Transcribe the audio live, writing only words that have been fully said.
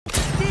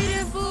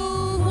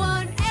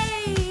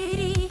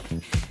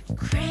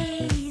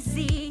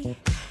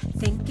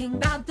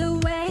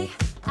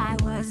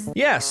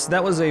Yes,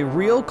 that was a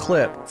real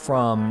clip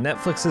from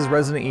Netflix's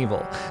Resident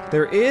Evil.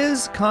 There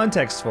is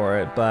context for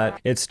it, but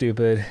it's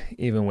stupid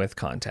even with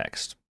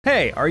context.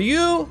 Hey, are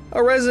you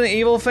a Resident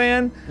Evil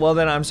fan? Well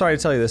then, I'm sorry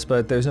to tell you this,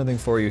 but there's nothing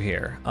for you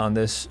here on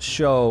this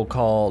show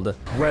called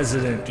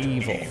Resident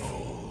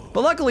Evil.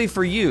 But luckily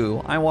for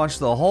you, I watched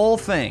the whole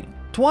thing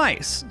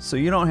twice, so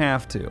you don't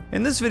have to.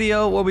 In this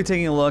video, we'll be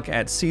taking a look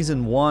at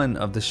season 1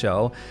 of the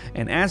show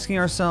and asking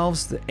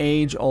ourselves the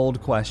age-old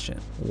question.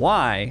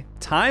 Why,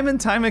 time and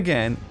time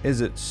again,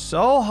 is it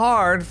so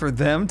hard for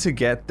them to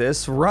get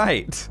this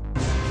right?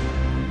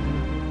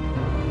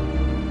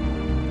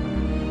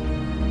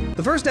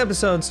 The first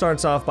episode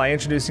starts off by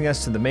introducing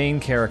us to the main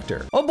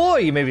character. Oh boy,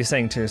 you may be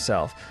saying to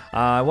yourself,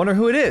 I wonder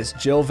who it is,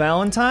 Jill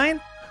Valentine?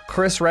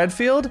 Chris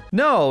Redfield?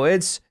 No,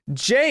 it's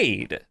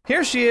Jade.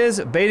 Here she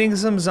is baiting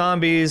some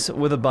zombies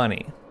with a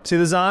bunny. See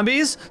the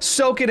zombies?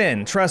 Soak it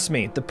in, trust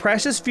me. The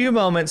precious few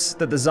moments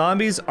that the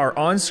zombies are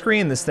on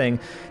screen in this thing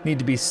need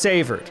to be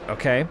savored,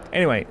 okay?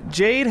 Anyway,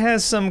 Jade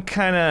has some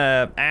kind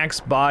of Axe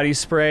body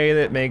spray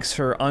that makes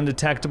her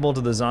undetectable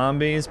to the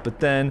zombies, but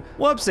then,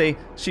 whoopsie,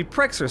 she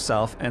pricks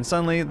herself and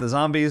suddenly the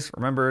zombies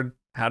remembered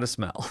how to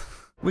smell.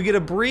 We get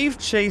a brief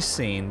chase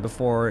scene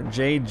before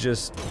Jade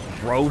just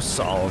roasts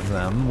all of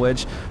them,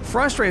 which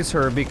frustrates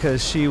her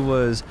because she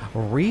was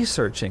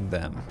researching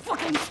them.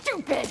 Fucking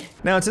stupid!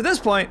 Now it's at this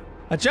point,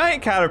 a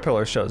giant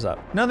caterpillar shows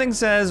up. Nothing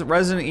says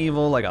Resident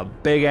Evil like a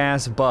big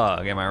ass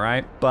bug, am I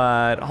right?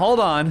 But hold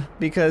on,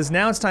 because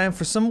now it's time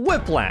for some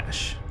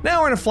whiplash.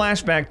 Now we're in a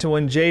flashback to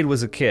when Jade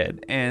was a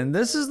kid, and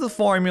this is the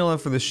formula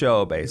for the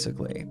show,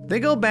 basically. They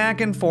go back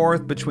and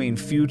forth between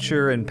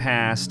future and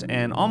past,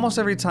 and almost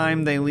every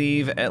time they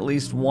leave at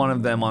least one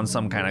of them on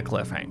some kind of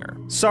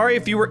cliffhanger. Sorry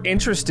if you were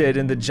interested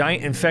in the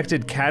giant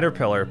infected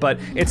caterpillar, but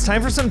it's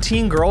time for some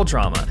teen girl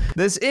drama.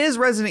 This is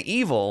Resident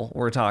Evil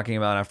we're talking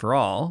about after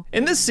all.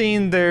 In this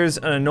scene, there's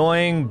an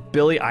annoying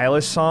Billie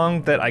Eilish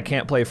song that I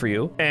can't play for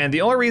you, and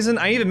the only reason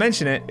I even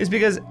mention it is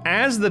because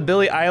as the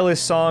Billie Eilish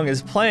song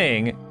is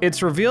playing,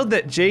 it's revealed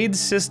that Jade's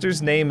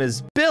sister's name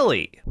is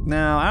Billie.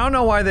 Now, I don't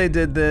know why they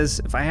did this.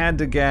 If I had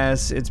to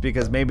guess, it's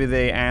because maybe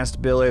they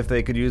asked Billie if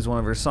they could use one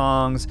of her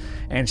songs,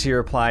 and she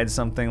replied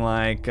something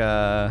like,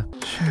 sure,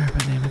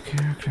 but name a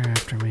character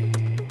after me.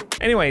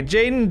 Anyway,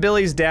 Jade and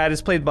Billie's dad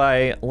is played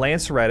by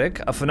Lance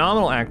Reddick, a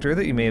phenomenal actor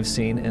that you may have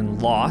seen in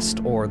Lost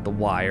or The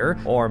Wire,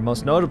 or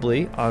most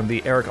notably on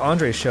the Eric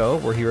Andre show,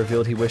 where he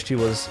revealed he wished he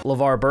was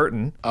LeVar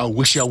Burton. I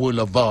wish I were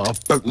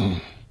LeVar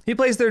Burton. He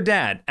plays their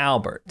dad,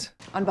 Albert.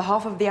 On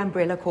behalf of the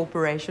Umbrella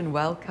Corporation,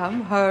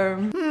 welcome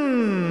home.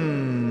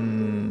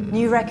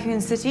 New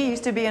Raccoon City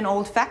used to be an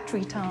old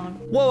factory town.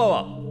 Whoa,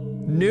 whoa,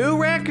 whoa. New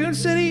Raccoon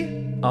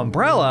City?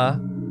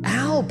 Umbrella?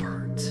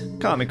 Albert.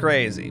 Call me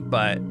crazy,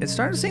 but it's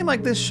starting to seem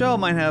like this show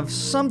might have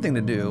something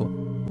to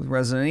do with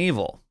Resident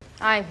Evil.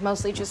 I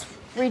mostly just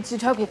read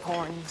Zootopia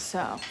porn,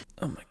 so.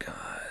 Oh my God.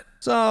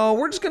 So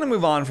we're just gonna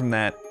move on from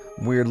that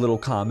weird little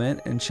comment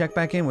and check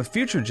back in with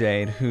future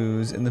Jade,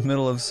 who's in the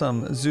middle of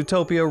some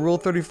Zootopia Rule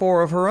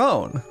 34 of her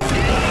own.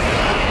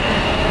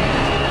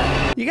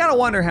 You gotta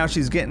wonder how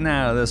she's getting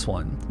out of this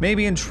one.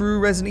 Maybe in true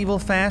Resident Evil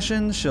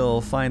fashion,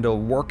 she'll find a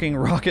working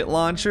rocket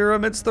launcher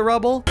amidst the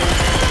rubble?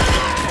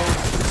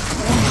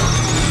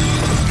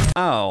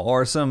 Oh,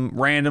 or some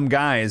random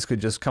guys could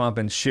just come up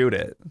and shoot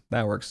it.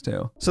 That works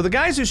too. So the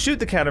guys who shoot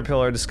the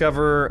caterpillar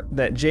discover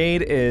that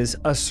Jade is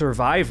a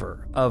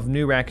survivor of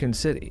New Raccoon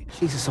City.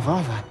 She's a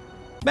survivor.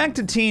 Back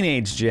to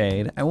teenage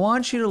Jade, I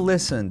want you to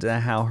listen to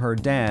how her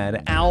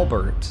dad,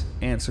 Albert,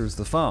 answers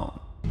the phone.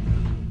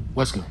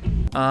 Wesker.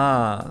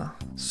 Ah,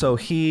 so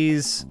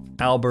he's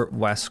Albert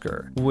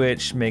Wesker,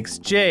 which makes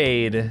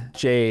Jade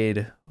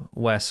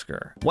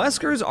Wesker.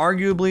 Wesker is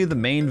arguably the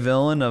main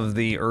villain of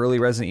the early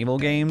Resident Evil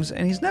games,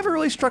 and he's never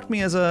really struck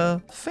me as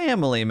a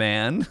family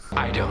man.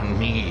 I don't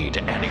need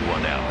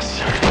anyone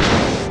else.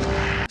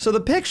 So the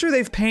picture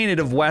they've painted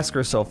of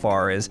Wesker so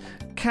far is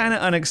kind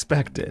of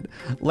unexpected.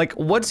 Like,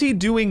 what's he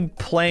doing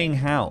playing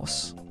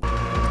house?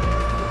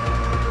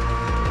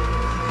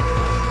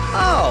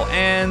 Oh,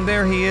 and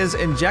there he is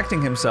injecting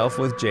himself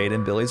with Jade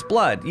and Billie's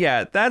blood.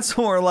 Yeah, that's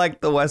more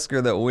like the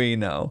Wesker that we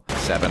know.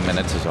 7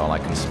 minutes is all I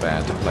can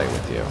spare to play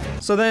with you.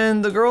 So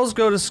then the girls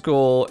go to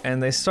school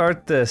and they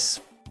start this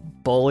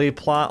bully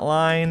plot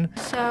line.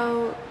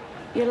 So,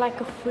 you're like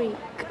a freak.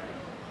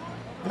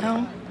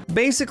 No?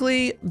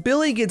 Basically,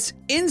 Billie gets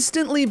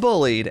instantly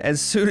bullied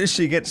as soon as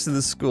she gets to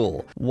the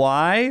school.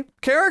 Why?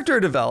 Character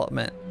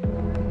development.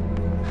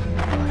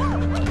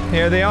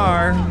 Here they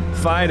are,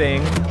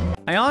 fighting.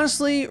 I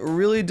honestly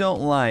really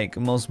don't like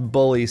most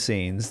bully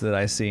scenes that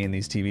I see in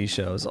these TV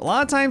shows. A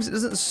lot of times it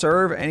doesn't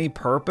serve any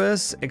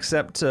purpose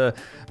except to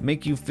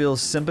make you feel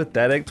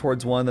sympathetic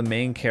towards one of the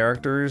main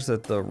characters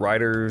that the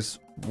writers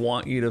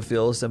want you to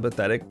feel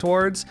sympathetic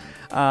towards.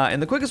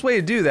 And the quickest way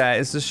to do that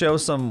is to show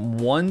some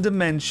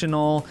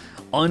one-dimensional,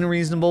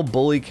 unreasonable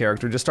bully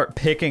character, just start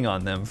picking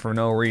on them for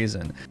no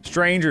reason.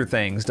 Stranger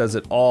Things does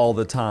it all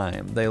the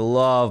time. They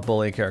love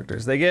bully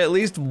characters. They get at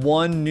least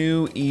one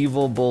new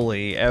evil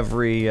bully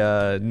every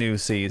new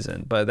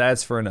season, but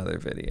that's for another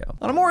video.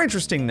 On a more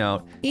interesting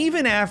note,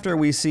 even after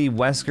we see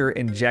Wesker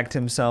inject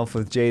himself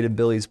with Jade and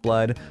Billy's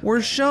blood,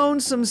 we're shown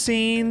some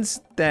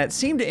scenes that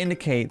seem to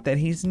indicate that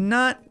he's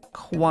not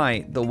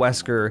quite the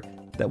Wesker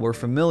that we're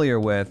familiar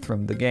with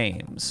from the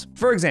games.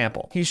 For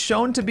example, he's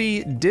shown to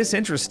be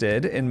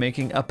disinterested in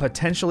making a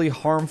potentially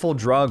harmful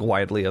drug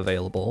widely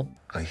available.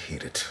 I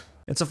hate it.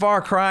 It's a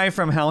far cry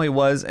from how he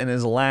was in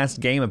his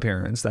last game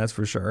appearance, that's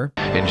for sure.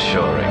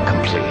 Ensuring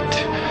complete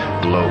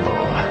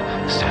global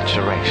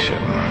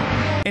saturation.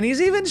 And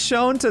he's even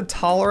shown to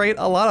tolerate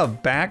a lot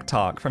of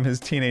backtalk from his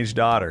teenage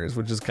daughters,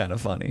 which is kind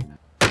of funny.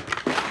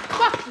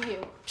 Fuck you.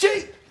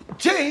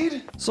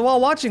 Jade! So while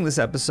watching this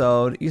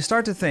episode, you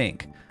start to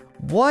think,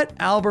 what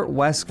Albert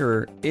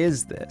Wesker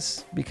is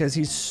this? Because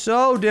he's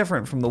so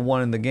different from the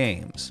one in the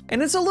games.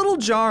 And it's a little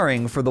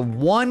jarring for the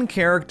one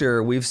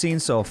character we've seen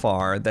so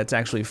far that's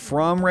actually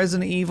from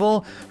Resident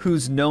Evil,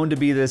 who's known to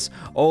be this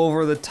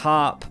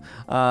over-the-top,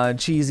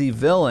 cheesy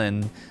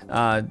villain,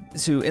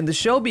 to in the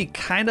show be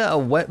kinda a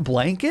wet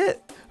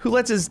blanket, who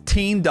lets his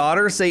teen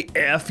daughter say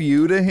F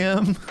you to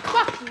him.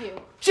 Fuck you.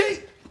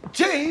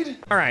 Jade!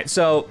 All right,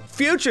 so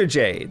future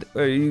Jade,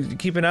 are you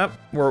keeping up?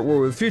 We're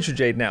with future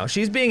Jade now.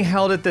 She's being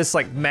held at this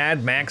like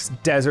Mad Max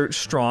desert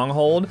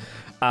stronghold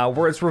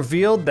where it's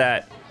revealed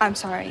that, I'm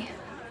sorry.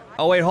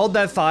 oh wait, hold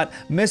that thought.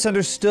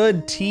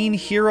 Misunderstood teen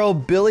hero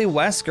Billy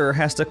Wesker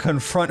has to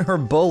confront her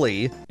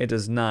bully. It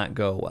does not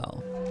go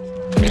well.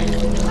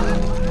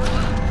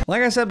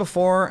 Like I said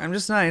before, I'm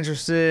just not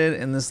interested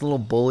in this little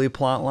bully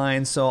plot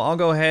line, so I'll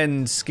go ahead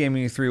and skim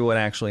you through what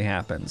actually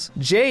happens.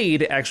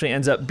 Jade actually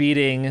ends up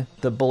beating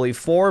the bully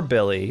for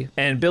Billy,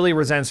 and Billy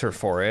resents her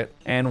for it,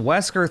 and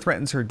Wesker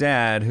threatens her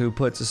dad, who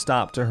puts a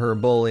stop to her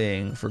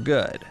bullying for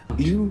good.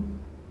 You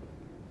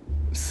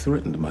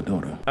threatened my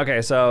daughter.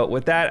 Okay, so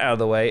with that out of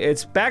the way,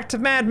 it's back to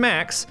Mad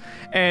Max,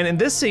 and in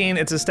this scene,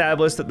 it's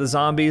established that the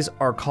zombies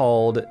are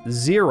called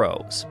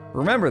Zeros.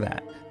 Remember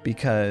that,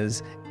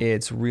 because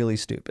it's really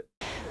stupid.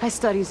 I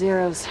study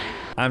zeros.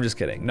 I'm just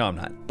kidding. No, I'm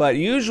not. But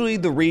usually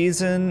the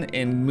reason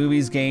in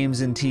movies,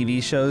 games, and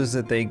TV shows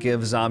that they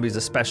give zombies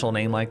a special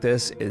name like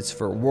this is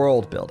for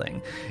world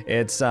building.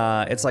 It's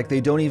like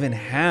they don't even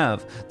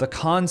have the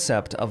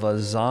concept of a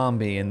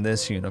zombie in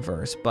this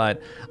universe.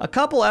 But a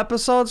couple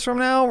episodes from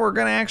now, we're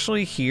gonna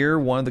actually hear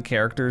one of the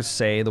characters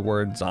say the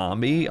word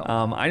zombie.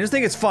 I just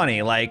think it's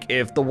funny. Like,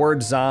 if the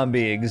word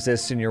zombie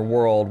exists in your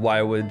world,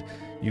 why would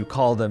you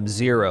call them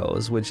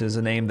Zeros, which is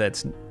a name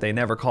that's they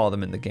never call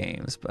them in the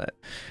games, but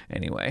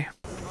anyway.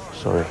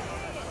 Sorry.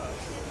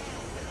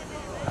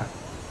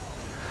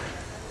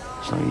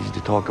 It's not easy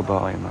to talk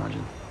about, I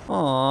imagine.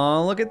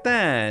 Aw, look at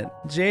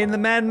that. Jade and the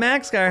Mad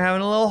Max guy are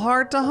having a little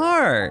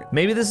heart-to-heart.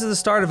 Maybe this is the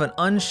start of an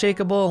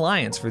unshakable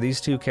alliance for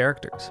these two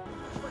characters.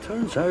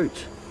 Turns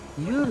out,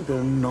 you're the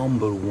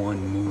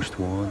 #1 most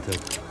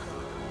wanted.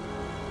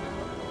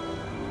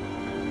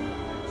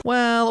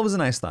 Well, it was a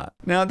nice thought.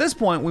 Now at this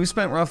point, we've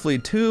spent roughly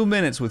 2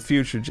 minutes with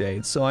future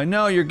Jade, so I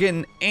know you're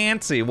getting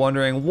antsy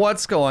wondering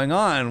what's going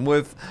on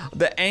with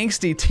the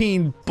angsty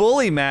teen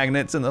bully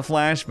magnets in the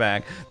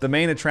flashback, the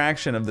main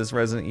attraction of this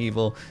Resident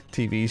Evil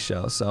TV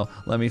show, so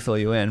let me fill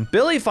you in.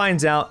 Billy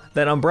finds out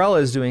that Umbrella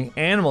is doing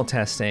animal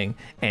testing,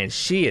 and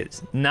she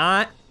is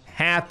not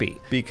happy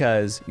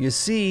because, you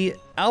see,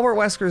 Albert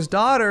Wesker's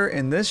daughter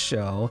in this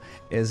show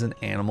is an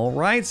animal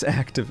rights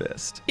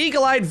activist.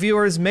 Eagle-eyed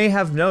viewers may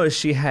have noticed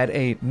she had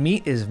a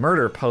Meat is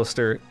Murder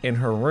poster in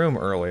her room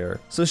earlier.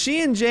 So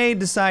she and Jade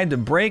decide to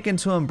break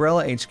into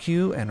Umbrella HQ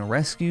and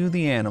rescue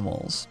the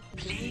animals.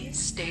 Please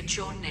state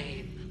your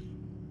name.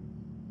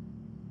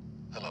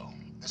 Hello,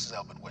 this is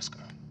Albert Wesker.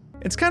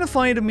 It's kind of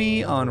funny to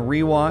me on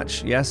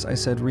rewatch, yes, I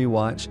said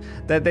rewatch,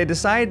 that they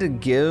decided to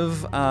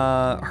give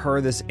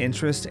her this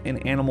interest in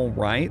animal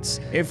rights.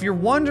 If you're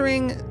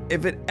wondering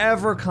if it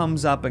ever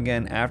comes up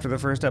again after the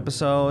first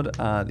episode,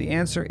 the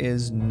answer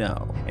is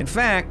no. In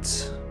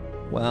fact,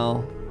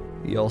 well,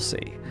 you'll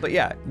see. But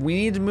yeah, we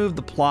need to move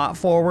the plot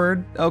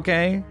forward,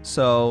 okay?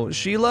 So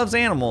she loves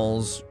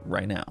animals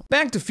right now.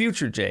 Back to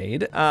future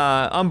Jade.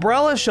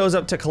 Umbrella shows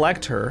up to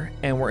collect her,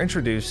 and we're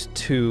introduced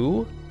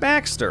to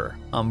Baxter,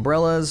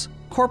 Umbrella's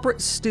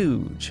corporate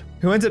stooge,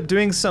 who ends up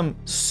doing some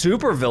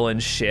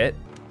supervillain shit.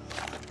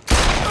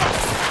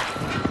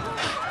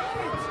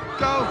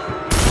 Go!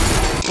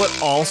 But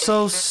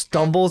also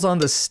stumbles on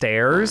the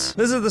stairs.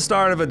 This is the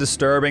start of a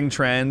disturbing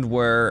trend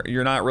where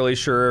you're not really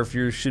sure if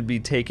you should be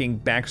taking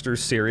Baxter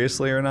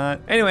seriously or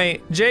not. Anyway,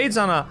 Jade's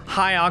on a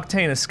high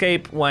octane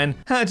escape when,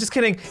 just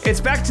kidding,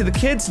 it's back to the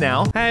kids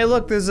now. Hey,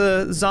 look, there's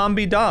a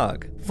zombie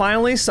dog.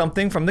 Finally,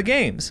 something from the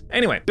games.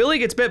 Anyway, Billy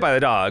gets bit by the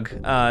dog.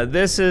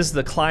 This is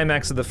the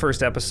climax of the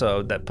first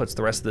episode that puts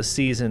the rest of the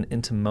season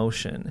into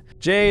motion.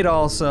 Jade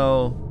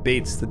also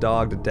beats the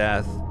dog to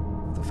death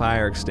with a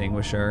fire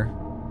extinguisher.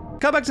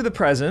 Cut back to the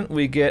present,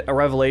 we get a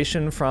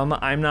revelation from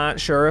I'm not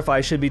sure if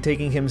I should be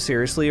taking him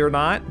seriously or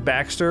not,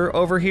 Baxter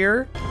over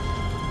here.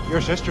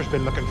 Your sister's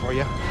been looking for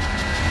you.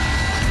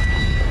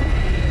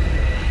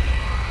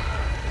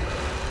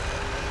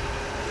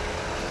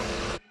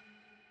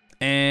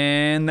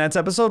 And that's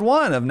episode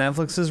 1 of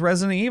Netflix's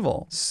Resident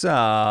Evil.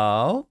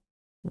 So,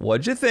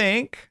 what'd you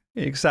think?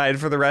 You excited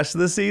for the rest of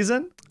the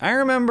season? I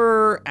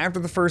remember after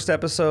the first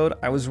episode,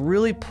 I was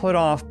really put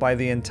off by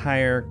the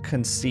entire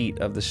conceit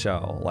of the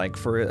show. Like,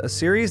 for a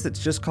series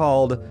that's just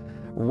called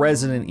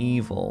Resident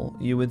Evil,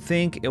 you would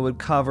think it would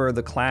cover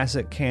the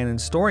classic canon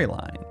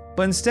storyline.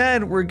 But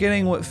instead, we're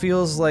getting what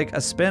feels like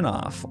a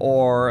spin-off,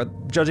 or,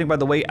 judging by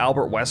the way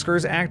Albert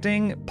Wesker's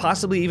acting,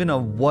 possibly even a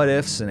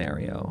what-if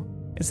scenario.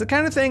 It's the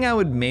kind of thing I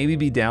would maybe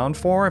be down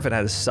for if it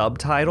had a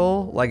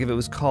subtitle, like if it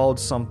was called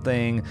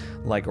something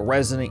like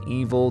Resident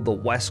Evil, The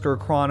Wesker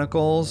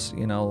Chronicles,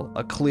 you know,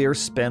 a clear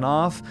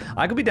spin-off.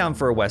 I could be down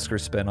for a Wesker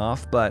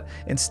spin-off, but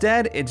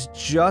instead it's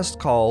just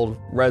called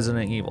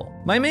Resident Evil.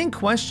 My main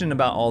question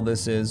about all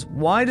this is,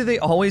 why do they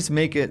always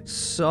make it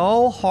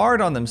so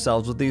hard on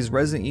themselves with these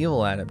Resident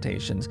Evil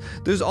adaptations?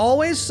 There's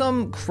always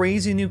some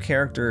crazy new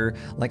character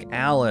like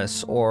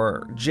Alice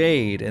or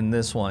Jade in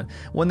this one,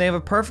 when they have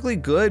a perfectly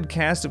good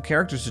cast of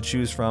characters to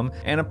choose from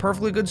and a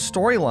perfectly good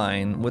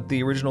storyline with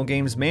the original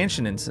game's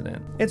mansion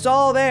incident. It's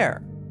all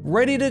there,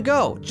 ready to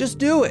go. Just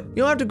do it. You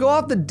don't have to go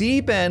off the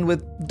deep end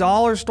with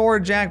dollar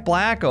store Jack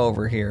Black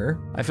over here.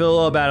 I feel a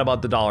little bad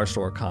about the dollar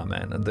store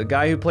comment. The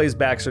guy who plays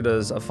Baxter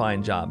does a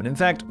fine job. And in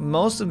fact,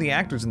 most of the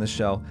actors in the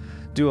show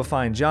do a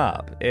fine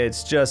job.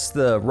 It's just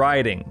the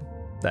writing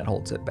that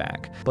holds it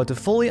back. But to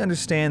fully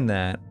understand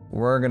that,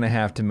 we're gonna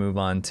have to move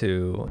on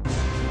to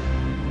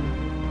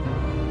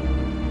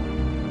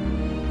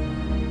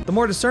the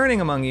more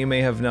discerning among you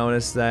may have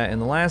noticed that in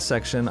the last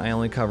section, I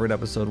only covered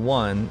episode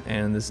 1,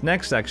 and in this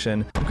next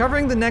section, I'm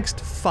covering the next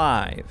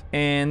 5,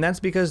 and that's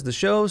because the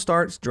show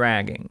starts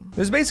dragging.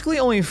 There's basically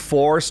only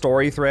 4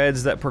 story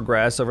threads that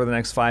progress over the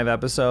next 5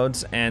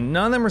 episodes, and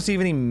none of them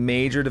receive any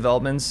major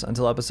developments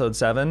until episode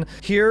 7.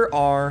 Here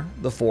are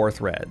the 4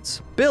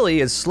 threads. Billy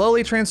is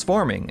slowly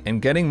transforming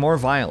and getting more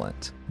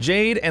violent.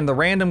 Jade and the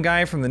random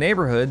guy from the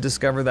neighborhood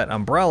discover that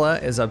Umbrella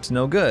is up to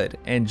no good,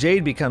 and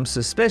Jade becomes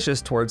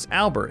suspicious towards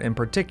Albert in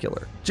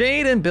particular.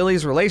 Jade and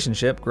Billy's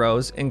relationship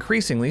grows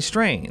increasingly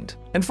strained.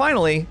 And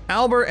finally,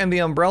 Albert and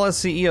the Umbrella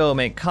CEO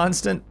make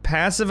constant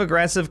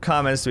passive-aggressive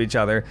comments to each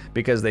other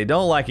because they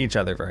don't like each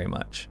other very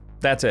much.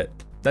 That's it.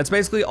 That's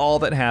basically all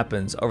that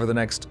happens over the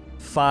next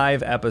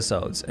 5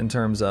 episodes in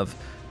terms of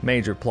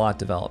major plot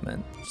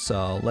development.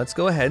 So let's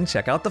go ahead and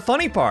check out the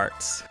funny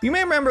parts. You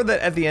may remember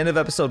that at the end of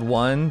episode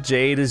 1,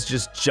 Jade is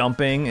just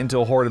jumping into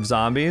a horde of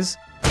zombies.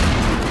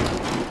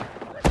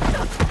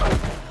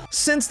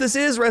 Since this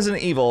is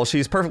Resident Evil,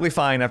 she's perfectly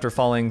fine after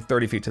falling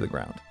 30 feet to the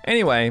ground.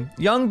 Anyway,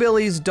 young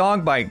Billy's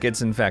dog bite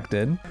gets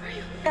infected.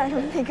 I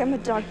don't think I'm a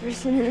dog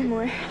person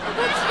anymore.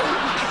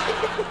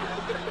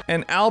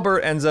 And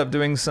Albert ends up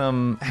doing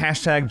some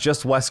hashtag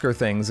just Wesker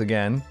things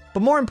again.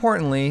 But more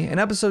importantly, in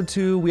episode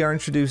 2, we are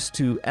introduced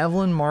to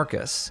Evelyn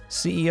Marcus,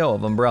 CEO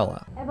of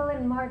Umbrella.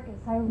 Evelyn Marcus,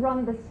 I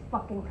run this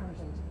fucking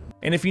company.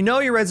 And if you know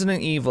your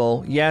Resident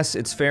Evil, yes,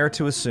 it's fair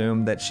to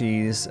assume that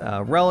she's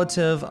a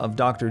relative of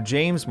Dr.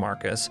 James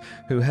Marcus,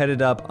 who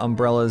headed up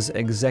Umbrella's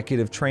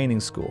executive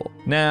training school.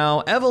 Now,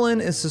 Evelyn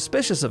is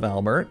suspicious of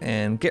Albert,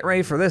 and get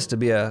ready for this to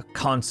be a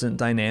constant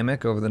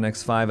dynamic over the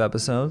next 5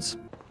 episodes.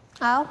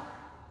 Al?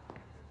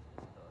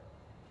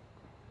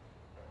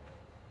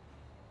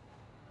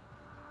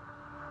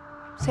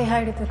 Say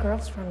hi to the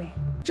girls for me.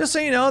 Just so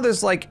you know,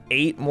 there's like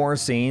 8 more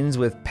scenes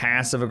with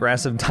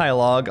passive-aggressive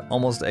dialogue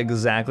almost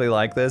exactly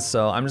like this,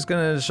 so I'm just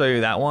gonna show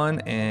you that one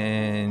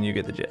and you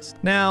get the gist.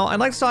 Now, I'd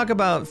like to talk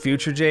about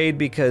future Jade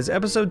because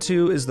episode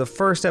 2 is the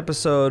first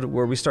episode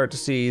where we start to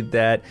see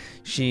that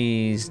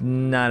she's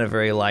not a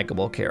very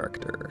likable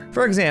character.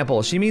 For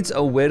example, she meets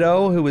a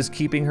widow who was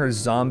keeping her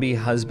zombie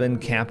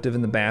husband captive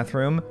in the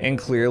bathroom and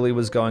clearly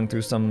was going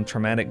through some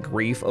traumatic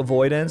grief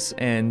avoidance,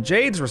 and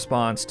Jade's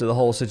response to the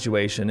whole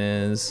situation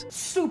is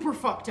super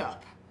fucked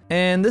up.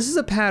 And this is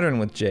a pattern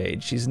with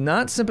Jade. She's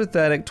not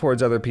sympathetic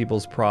towards other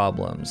people's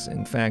problems.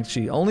 In fact,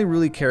 she only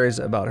really cares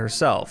about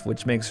herself,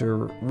 which makes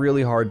her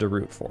really hard to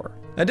root for.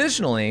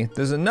 Additionally,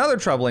 there's another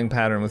troubling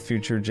pattern with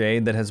future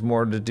Jade that has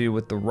more to do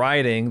with the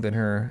writing than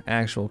her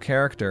actual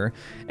character,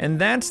 and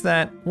that's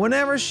that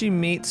whenever she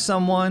meets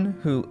someone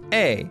who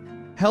A,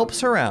 helps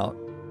her out,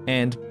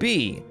 and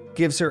B,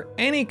 gives her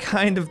any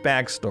kind of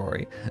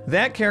backstory,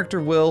 that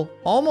character will,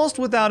 almost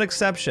without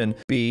exception,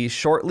 be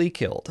shortly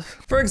killed.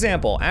 For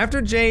example,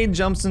 after Jade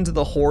jumps into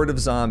the horde of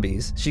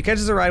zombies, she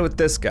catches a ride with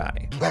this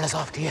guy. Umbrella's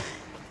after you.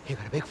 You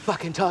got a big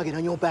fucking target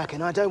on your back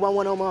and I don't want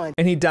one on mine.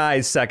 And he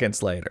dies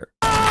seconds later.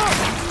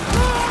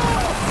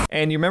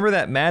 And you remember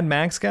that Mad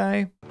Max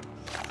guy?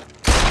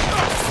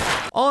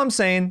 All I'm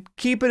saying,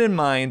 keep it in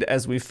mind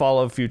as we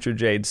follow future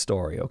Jade's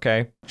story,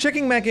 okay?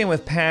 Checking back in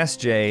with past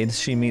Jade,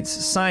 she meets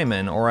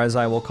Simon, or as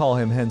I will call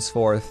him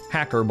henceforth,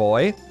 Hacker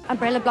Boy.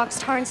 Umbrella blocks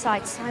torrent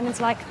sites. Simon's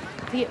like,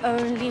 the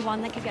only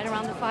one that could get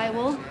around the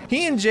firewall.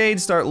 He and Jade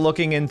start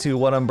looking into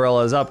what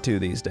Umbrella's up to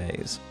these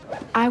days.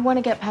 I want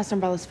to get past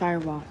Umbrella's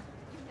firewall.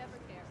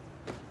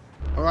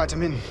 All right,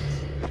 I'm in.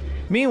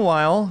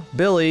 Meanwhile,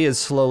 Billy is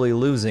slowly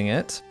losing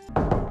it.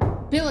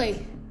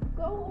 Billy!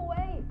 Go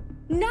away.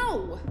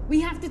 No!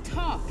 We have to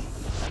talk.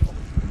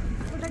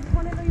 But I just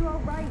want to know you're all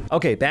right.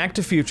 Okay, back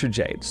to future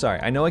Jade. Sorry,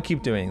 I know I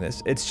keep doing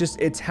this.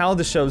 It's how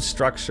the show's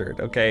structured,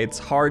 okay? It's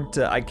hard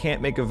to, I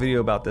can't make a video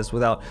about this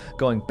without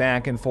going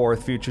back and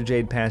forth, future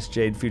Jade, past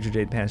Jade, future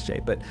Jade, past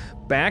Jade. But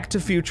back to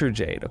future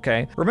Jade,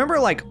 okay? Remember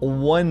like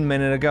 1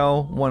 minute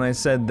ago when I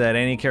said that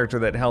any character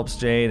that helps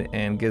Jade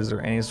and gives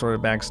her any sort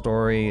of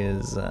backstory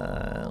is,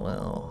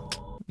 well,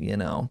 you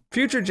know.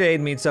 Future Jade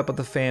meets up with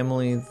a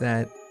family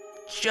that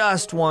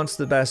just wants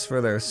the best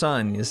for their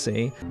son, you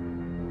see.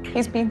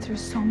 He's been through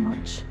so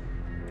much.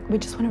 We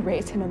just want to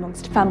raise him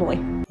amongst family.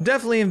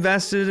 Definitely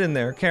invested in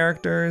their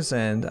characters,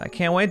 and I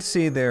can't wait to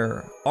see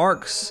their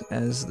arcs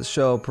as the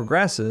show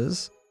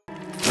progresses.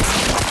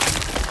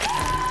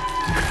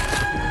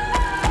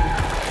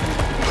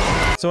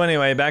 So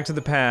anyway, back to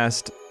the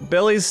past.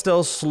 Billy's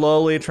still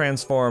slowly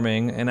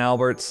transforming, and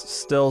Albert's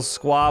still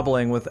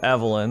squabbling with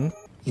Evelyn.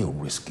 You're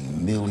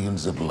risking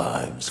millions of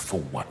lives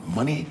for what,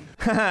 money?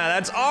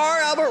 That's our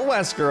Albert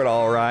Wesker,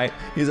 all right.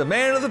 He's a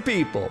man of the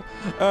people.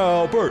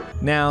 Albert.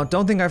 Now,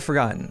 don't think I've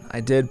forgotten. I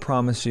did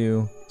promise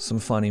you some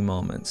funny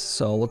moments.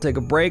 So we'll take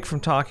a break from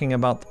talking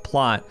about the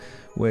plot,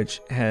 which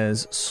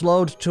has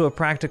slowed to a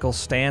practical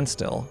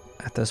standstill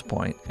at this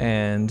point,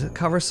 and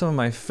cover some of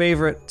my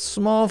favorite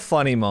small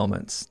funny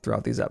moments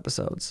throughout these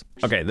episodes.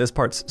 Okay, this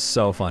part's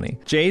so funny.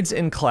 Jade's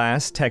in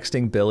class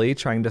texting Billy,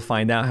 trying to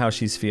find out how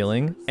she's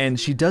feeling, and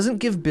she doesn't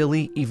give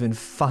Billy even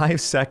 5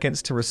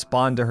 seconds to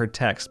respond to her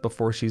text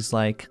before she's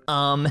like,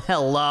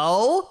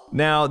 hello?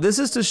 Now, this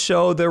is to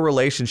show their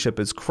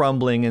relationship is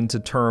crumbling into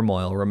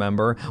turmoil,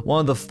 remember? One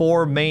of the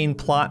 4 main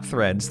plot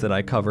threads that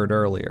I covered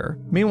earlier.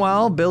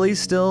 Meanwhile, Billy's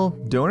still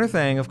doing her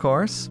thing, of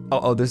course.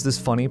 Oh, there's this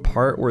funny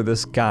part where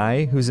this guy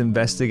who's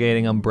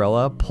investigating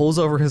Umbrella pulls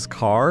over his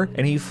car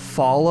and he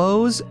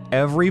follows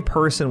every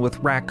person with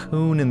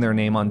raccoon in their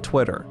name on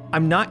Twitter.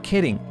 I'm not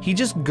kidding. He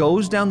just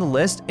goes down the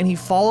list and he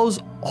follows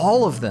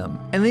all of them.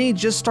 And then he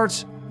just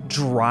starts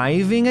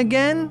driving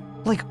again?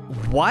 Like,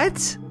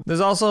 what? There's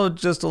also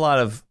just a lot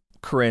of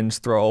cringe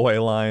throwaway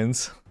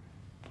lines.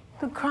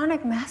 The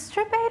chronic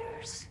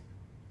masturbators?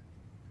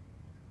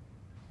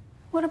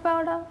 What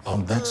about us?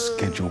 On that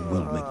schedule,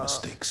 we'll make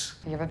mistakes.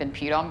 You ever been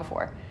peed on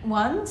before?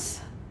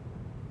 Once?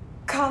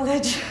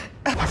 College.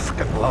 I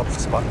freaking love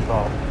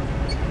SpongeBob.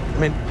 I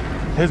mean,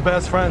 his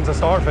best friend's a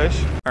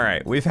starfish. All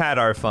right, we've had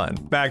our fun.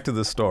 Back to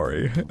the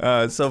story.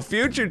 So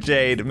future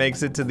Jade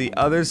makes it to the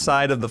other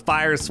side of the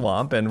fire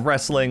swamp and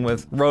wrestling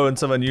with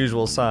rodents of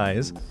unusual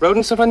size.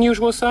 Rodents of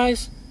unusual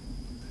size?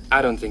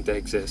 I don't think they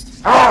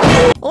exist.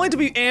 Only to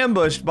be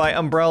ambushed by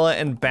Umbrella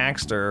and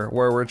Baxter,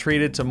 where we're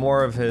treated to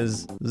more of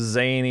his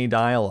zany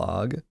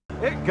dialogue.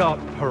 It got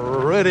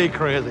pretty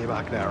crazy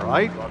back there,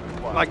 right?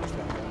 Like,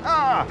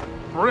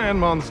 brain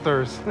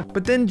monsters.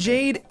 But then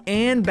Jade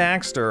and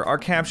Baxter are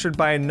captured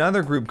by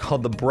another group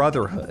called the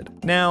Brotherhood.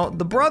 Now,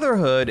 the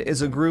Brotherhood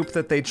is a group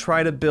that they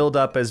try to build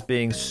up as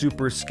being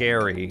super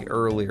scary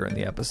earlier in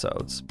the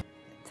episodes.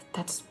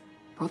 That's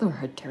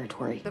Brotherhood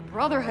territory. The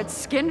Brotherhood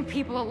skinned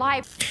people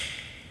alive.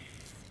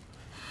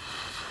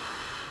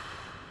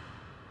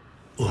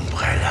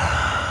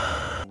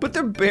 Umbrella. But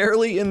they're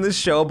barely in the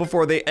show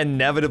before they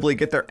inevitably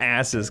get their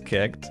asses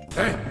kicked.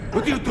 Hey,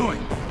 what are you doing?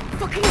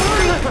 Fucking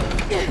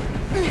hurry!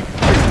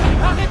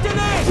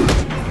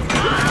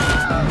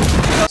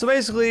 So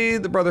basically,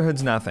 the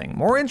Brotherhood's nothing.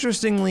 More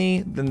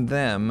interestingly than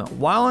them,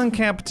 while in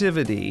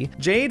captivity,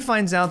 Jade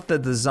finds out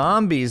that the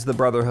zombies the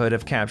Brotherhood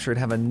have captured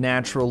have a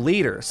natural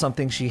leader,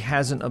 something she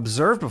hasn't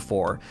observed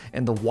before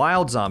in the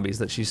wild zombies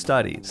that she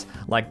studies,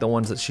 like the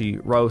ones that she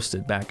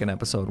roasted back in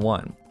episode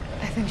 1.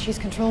 I think she's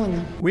controlling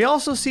them. We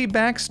also see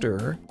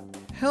Baxter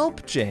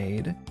help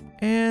Jade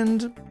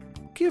and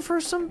give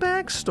her some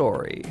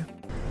backstory.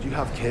 Do you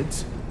have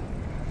kids?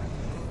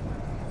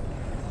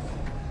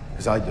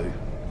 Because I do.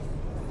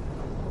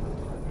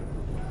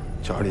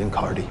 Charlie and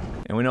Cardi.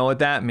 And we know what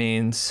that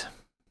means.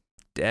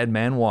 Dead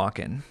man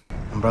walking.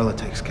 Umbrella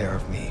takes care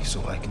of me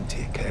so I can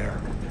take care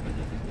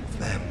of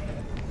them.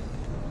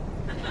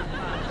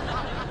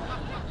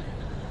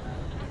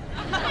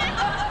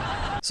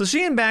 So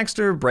she and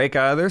Baxter break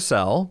out of their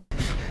cell.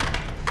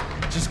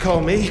 Just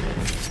call me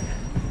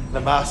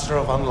the master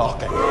of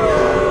unlocking.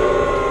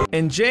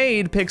 And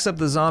Jade picks up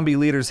the zombie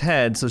leader's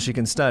head so she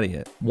can study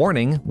it.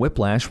 Warning,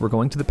 whiplash, we're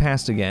going to the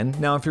past again.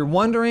 Now, if you're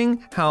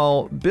wondering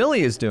how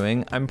Billy is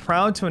doing, I'm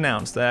proud to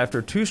announce that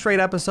after 2 straight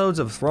episodes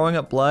of throwing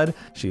up blood,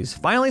 she's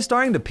finally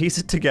starting to piece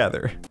it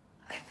together.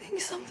 I think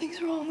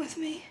something's wrong with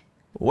me.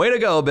 Way to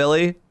go,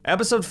 Billy.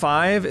 Episode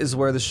 5 is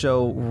where the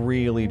show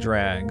really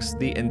drags.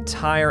 The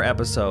entire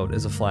episode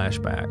is a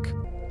flashback.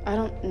 I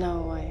don't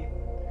know.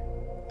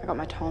 I got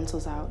my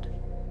tonsils out.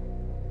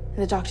 And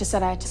the doctor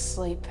said I had to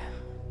sleep.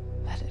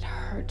 But it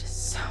hurt. hurt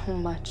so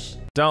much.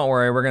 Don't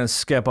worry, we're gonna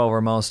skip over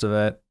most of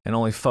it and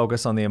only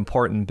focus on the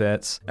important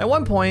bits. At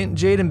one point,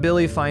 Jade and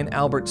Billy find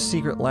Albert's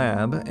secret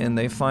lab and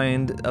they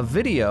find a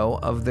video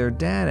of their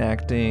dad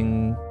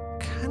acting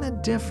kinda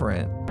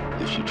different.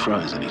 If she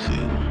tries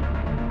anything,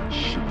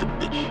 shoot the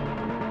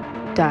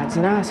bitch. Dad's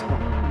an asshole.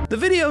 The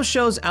video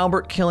shows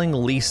Albert killing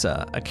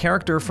Lisa, a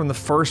character from the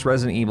first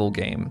Resident Evil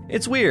game.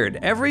 It's weird,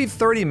 every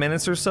 30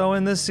 minutes or so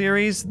in this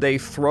series, they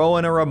throw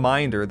in a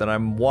reminder that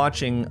I'm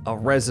watching a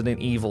Resident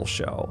Evil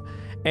show.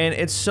 And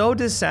it's so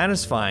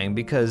dissatisfying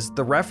because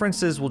the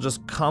references will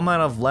just come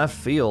out of left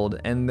field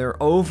and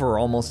they're over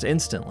almost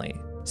instantly.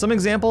 Some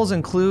examples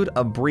include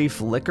a brief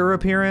Liquor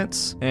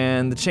appearance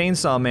and the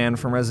Chainsaw Man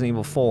from Resident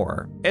Evil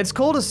 4. It's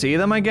cool to see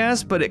them, I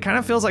guess, but it kind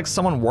of feels like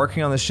someone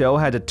working on the show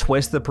had to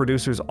twist the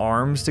producer's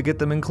arms to get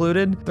them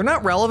included. They're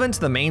not relevant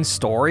to the main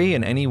story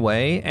in any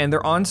way, and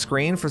they're on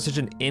screen for such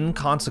an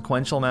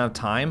inconsequential amount of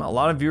time, a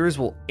lot of viewers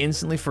will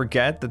instantly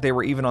forget that they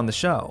were even on the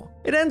show.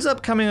 It ends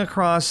up coming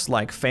across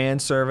like fan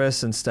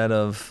service instead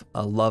of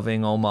a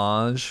loving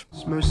homage.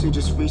 It's mostly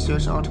just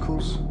research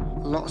articles.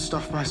 A lot of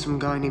stuff by some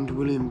guy named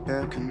William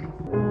Birkin.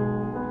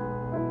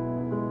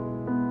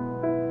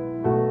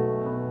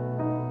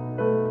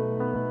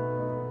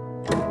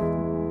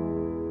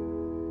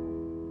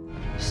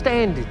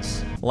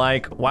 Standards.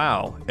 Like,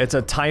 wow, it's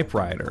a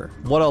typewriter.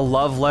 What a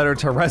love letter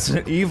to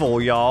Resident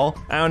Evil, y'all.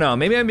 I don't know,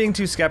 maybe I'm being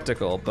too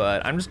skeptical,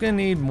 but I'm just gonna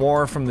need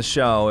more from the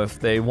show if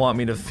they want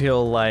me to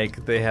feel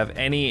like they have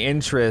any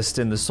interest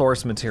in the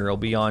source material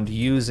beyond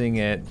using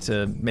it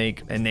to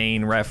make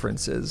inane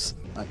references.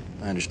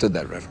 I understood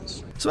that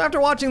reference. So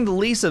after watching the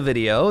Lisa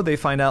video, they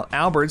find out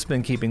Albert's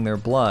been keeping their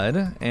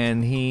blood,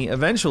 and he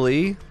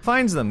eventually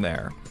finds them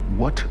there.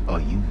 What are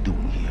you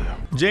doing here?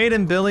 Jade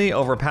and Billy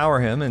overpower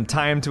him and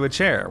tie him to a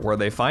chair, where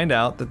they find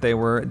out that they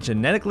were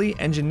genetically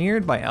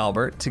engineered by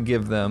Albert to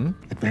give them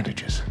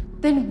advantages.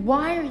 Then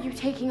why are you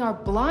taking our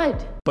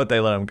blood? But they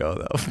let him go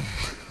though.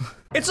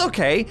 It's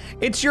okay,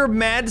 it's your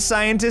mad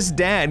scientist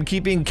dad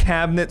keeping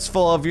cabinets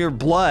full of your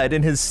blood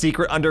in his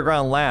secret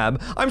underground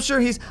lab. I'm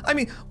sure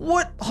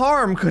what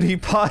harm could he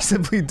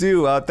possibly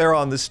do out there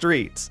on the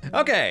streets?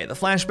 Okay, the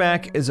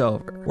flashback is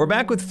over. We're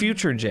back with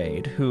future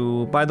Jade,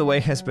 who, by the way,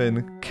 has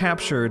been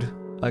captured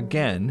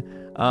again.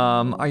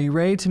 Are you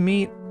ready to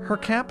meet her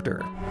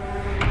captor?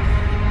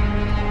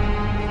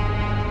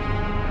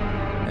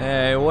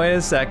 Hey, wait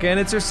a second,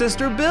 it's her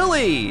sister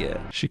Billy.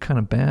 She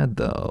kinda bad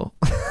though.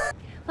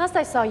 Last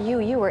I saw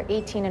you, you were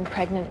 18 and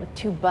pregnant with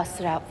 2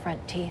 busted out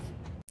front teeth.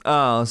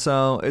 Oh,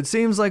 so it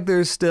seems like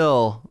they're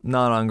still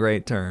not on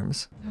great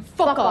terms.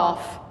 Fuck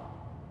off.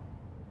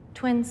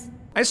 Twins.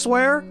 I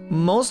swear,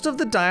 most of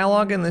the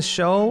dialogue in this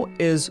show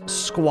is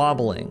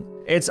squabbling.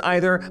 It's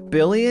either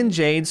Billy and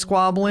Jade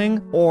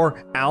squabbling,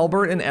 or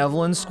Albert and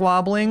Evelyn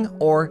squabbling,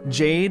 or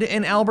Jade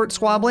and Albert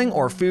squabbling,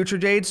 or future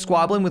Jade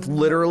squabbling with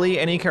literally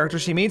any character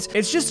she meets.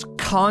 It's just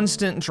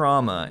constant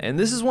drama, and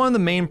this is one of the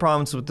main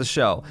problems with the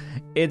show.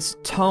 Its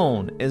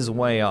tone is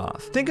way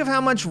off. Think of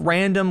how much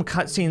random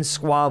cutscene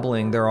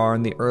squabbling there are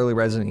in the early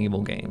Resident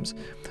Evil games.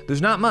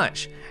 There's not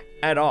much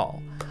at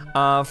all.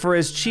 For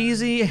as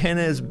cheesy and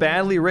as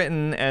badly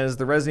written as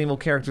the Resident Evil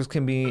characters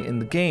can be in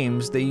the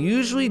games, they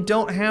usually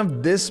don't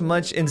have this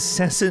much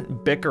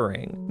incessant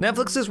bickering.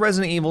 Netflix's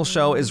Resident Evil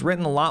show is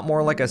written a lot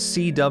more like a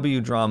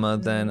CW drama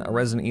than a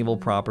Resident Evil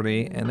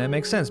property, and that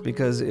makes sense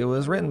because it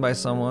was written by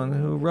someone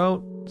who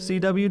wrote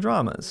CW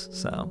dramas.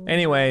 So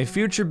anyway,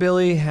 future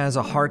Billy has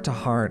a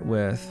heart-to-heart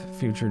with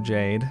future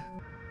Jade.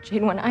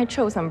 Jade, when I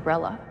chose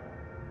Umbrella,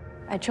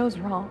 I chose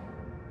wrong.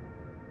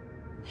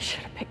 I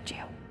should have picked you.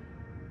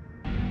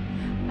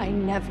 I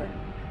never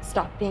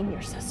stopped being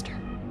your sister.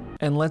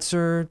 And lets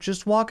her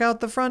just walk out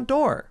the front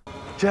door.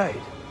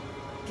 Jade.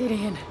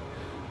 Gideon.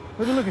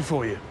 We've been looking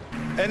for you.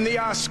 And the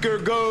Oscar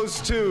goes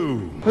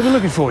to... We've been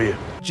looking for you.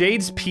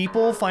 Jade's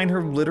people find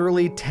her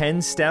literally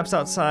 10 steps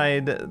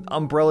outside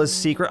Umbrella's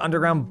secret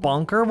underground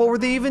bunker. What were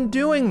they even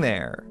doing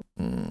there?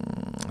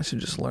 I should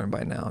just learn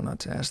by now not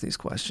to ask these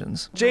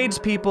questions. Jade's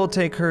people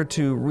take her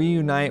to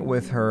reunite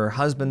with her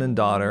husband and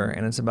daughter,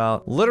 and it's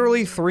about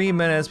literally 3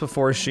 minutes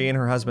before she and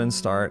her husband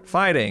start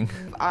fighting.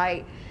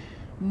 I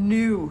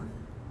knew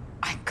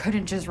I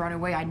couldn't just run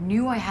away. I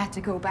knew I had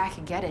to go back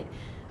and get it.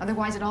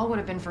 Otherwise, it all would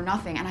have been for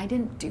nothing, and I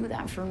didn't do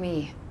that for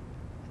me.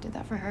 I did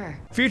that for her.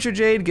 Future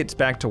Jade gets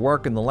back to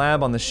work in the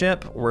lab on the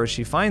ship, where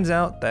she finds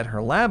out that her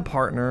lab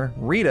partner,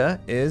 Rita,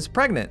 is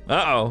pregnant.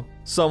 Uh-oh.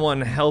 Someone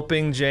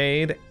helping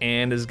Jade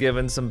and is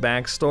given some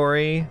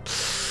backstory.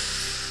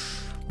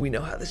 We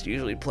know how this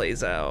usually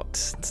plays out.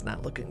 It's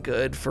not looking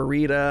good for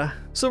Rita.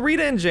 So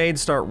Rita and Jade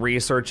start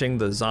researching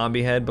the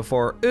zombie head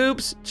before,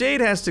 oops, Jade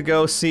has to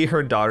go see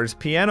her daughter's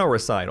piano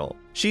recital.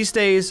 She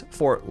stays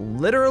for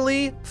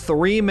literally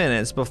 3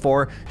 minutes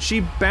before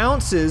she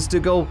bounces to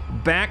go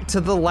back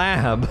to the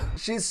lab.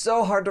 She's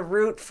so hard to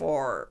root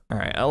for. All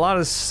right, a lot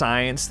of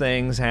science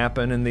things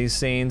happen in these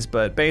scenes,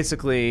 but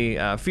basically,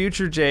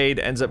 future Jade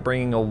ends up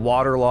bringing a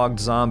waterlogged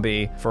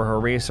zombie for her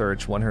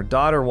research when her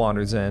daughter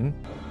wanders in.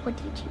 What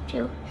did you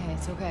do? Hey,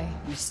 it's okay.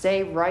 You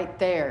stay right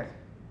there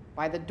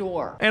by the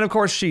door. And of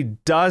course, she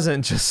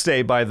doesn't just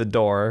stay by the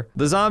door.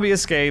 The zombie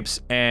escapes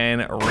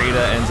and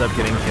Rita ends up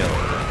getting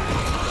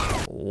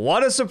killed.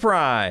 What a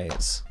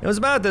surprise! It was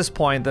about at this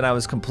point that I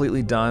was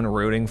completely done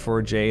rooting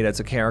for Jade as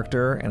a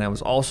character, and I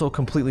was also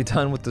completely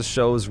done with the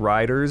show's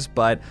writers,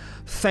 but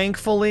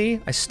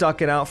thankfully, I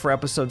stuck it out for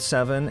episode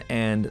 7,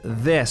 and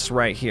this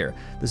right here,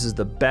 this is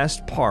the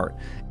best part,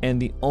 and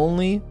the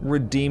only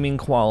redeeming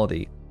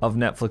quality of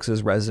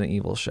Netflix's Resident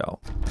Evil show.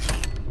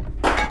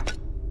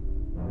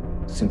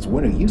 Since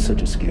when are you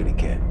such a scaredy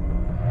cat?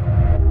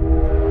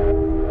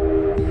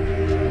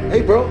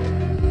 Hey, bro.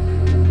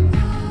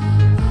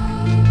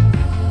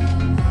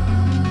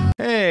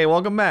 Hey,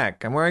 welcome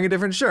back. I'm wearing a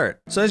different shirt.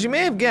 So as you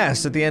may have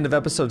guessed at the end of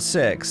episode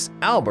 6,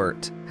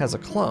 Albert has a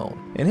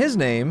clone, and his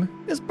name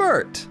is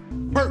Bert.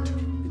 Bert!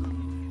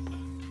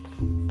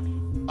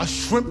 A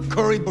shrimp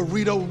curry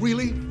burrito,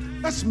 really?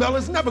 That smell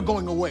is never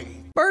going away.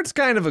 Bert's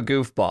kind of a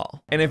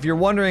goofball, and if you're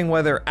wondering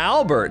whether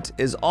Albert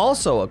is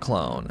also a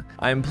clone,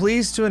 I'm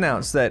pleased to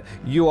announce that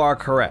you are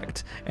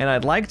correct, and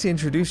I'd like to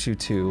introduce you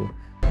to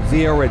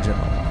the original.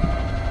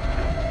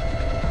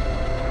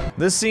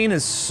 This scene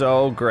is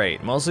so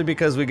great, mostly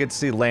because we get to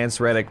see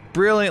Lance Reddick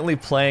brilliantly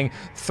playing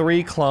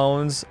 3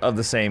 clones of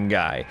the same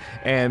guy,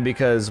 and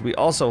because we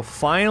also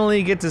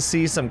finally get to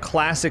see some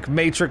classic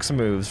Matrix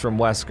moves from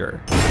Wesker.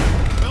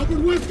 Albert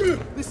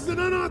Wesker, this is an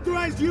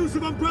unauthorized use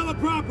of Umbrella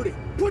property.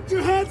 Put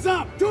your hands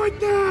up, do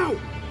it now!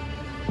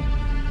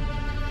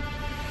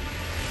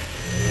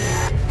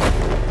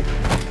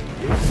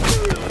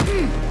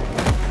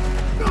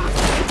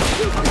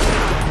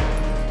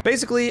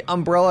 Basically,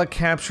 Umbrella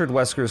captured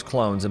Wesker's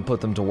clones and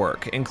put them to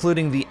work,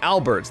 including the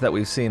Alberts that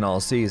we've seen all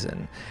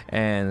season.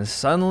 And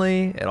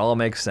suddenly, it all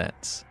makes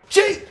sense.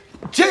 Jade!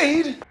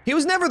 He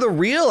was never the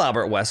real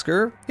Albert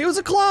Wesker, he was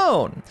a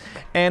clone.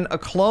 And a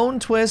clone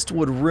twist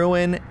would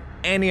ruin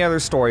any other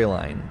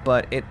storyline,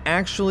 but it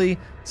actually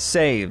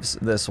saves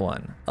this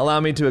one. Allow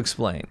me to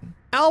explain.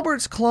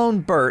 Albert's clone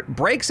Bert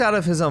breaks out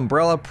of his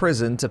Umbrella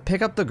prison to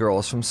pick up the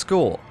girls from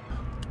school.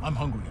 I'm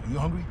hungry. Are you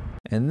hungry?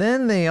 And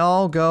then they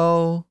all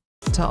go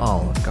to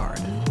Olive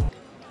Garden.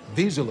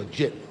 These are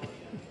legit.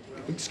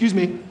 Excuse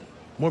me,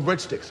 more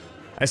breadsticks.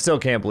 I still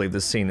can't believe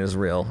this scene is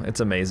real. It's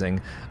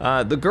amazing.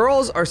 The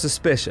girls are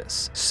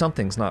suspicious.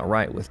 Something's not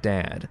right with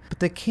Dad, but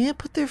they can't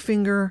put their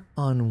finger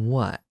on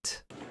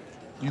what.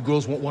 You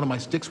girls want one of my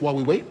sticks while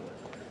we wait?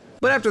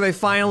 But after they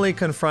finally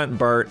confront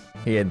Bert,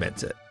 he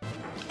admits it.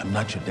 I'm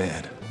not your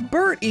dad.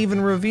 Bert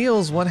even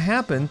reveals what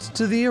happened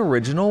to the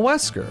original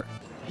Wesker.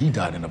 He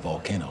died in a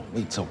volcano.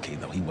 It's okay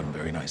though, he wasn't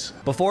very nice.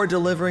 Before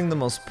delivering the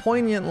most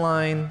poignant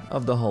line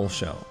of the whole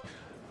show.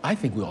 I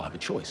think we all have a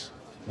choice.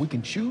 We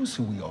can choose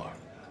who we are,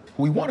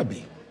 who we want to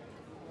be.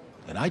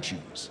 And I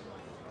choose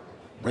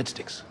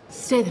breadsticks.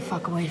 Stay the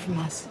fuck away from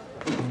us.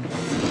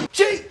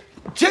 Jade!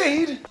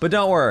 But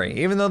don't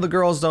worry, even though the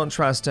girls don't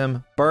trust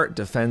him, Bert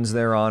defends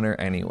their honor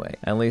anyway,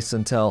 at least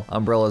until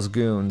Umbrella's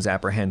goons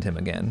apprehend him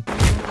again.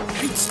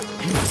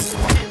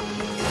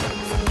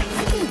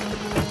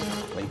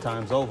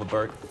 Playtime's over,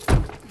 Bert.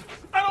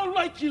 I don't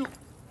like you.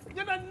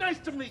 You're not nice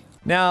to me.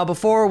 Now,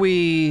 before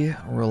we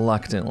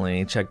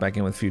reluctantly check back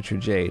in with future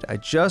Jade, I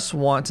just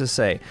want to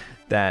say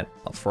that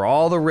for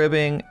all the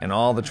ribbing and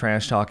all the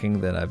trash talking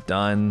that I've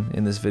done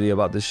in this video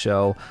about this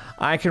show,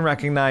 I can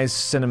recognize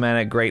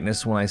cinematic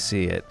greatness when I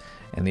see it.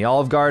 And the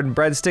Olive Garden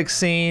breadstick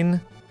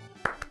scene,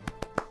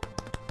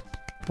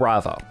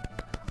 bravo.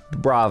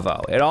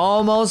 Bravo. It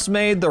almost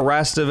made the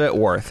rest of it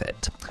worth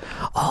it.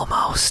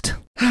 Almost.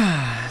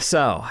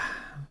 So,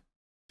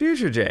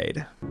 future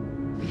Jade.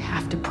 We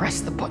have to press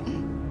the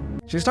button.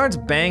 She starts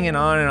banging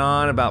on and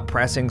on about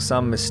pressing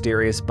some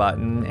mysterious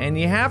button, and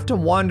you have to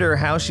wonder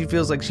how she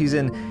feels like she's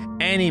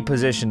in any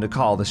position to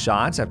call the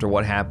shots after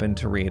what happened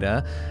to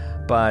Rita.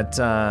 But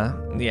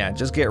yeah,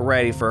 just get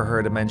ready for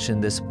her to mention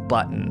this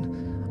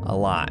button a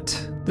lot.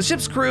 The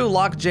ship's crew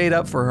lock Jade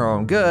up for her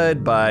own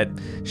good, but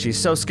she's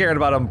so scared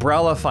about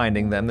Umbrella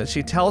finding them that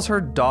she tells her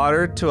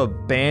daughter to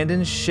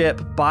abandon ship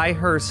by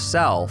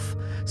herself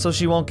so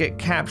she won't get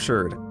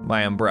captured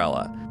by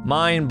Umbrella.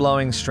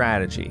 Mind-blowing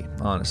strategy,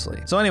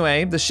 honestly. So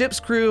anyway, the ship's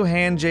crew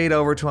hand Jade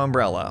over to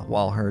Umbrella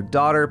while her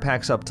daughter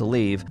packs up to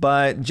leave,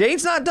 but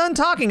Jade's not done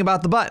talking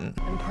about the button.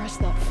 And press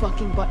that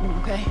fucking button,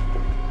 okay?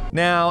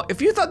 Now, if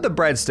you thought the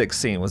breadstick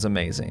scene was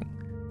amazing,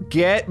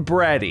 get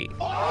ready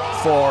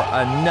for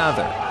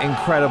another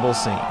incredible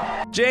scene.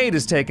 Jade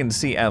is taken to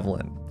see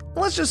Evelyn.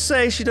 Let's just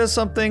say she does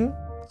something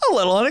a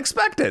little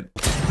unexpected.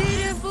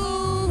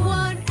 Beautiful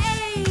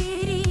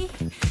 180,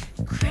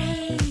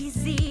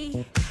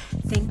 crazy,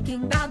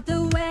 thinking about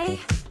the way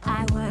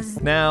I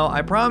was. Now,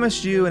 I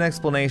promised you an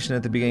explanation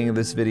at the beginning of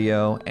this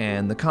video,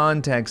 and the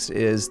context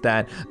is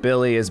that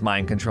Billy is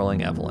mind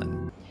controlling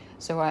Evelyn.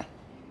 So what?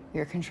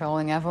 You're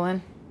controlling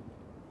Evelyn?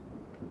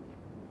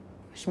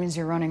 Which means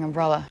you're running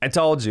Umbrella. I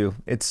told you,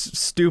 it's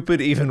stupid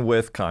even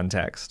with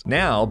context.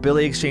 Now,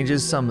 Billy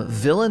exchanges some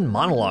villain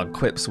monologue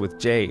quips with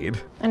Jade.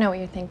 I know what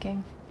you're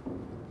thinking.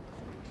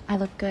 I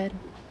look good.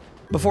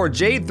 before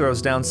Jade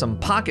throws down some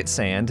pocket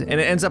sand and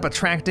it ends up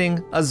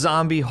attracting a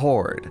zombie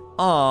horde.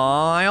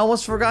 Aw, I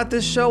almost forgot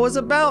this show was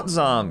about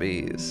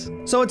zombies.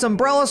 So it's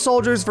Umbrella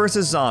soldiers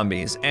versus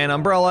zombies, and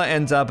Umbrella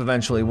ends up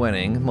eventually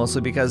winning,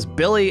 mostly because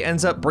Billy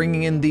ends up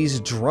bringing in these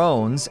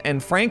drones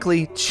and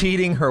frankly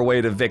cheating her way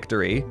to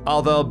victory.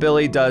 Although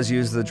Billy does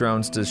use the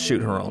drones to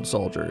shoot her own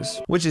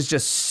soldiers, which is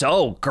just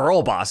so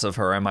girl boss of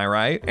her, am I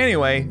right?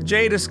 Anyway,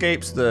 Jade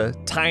escapes the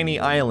tiny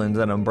island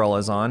that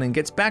Umbrella's on and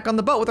gets back on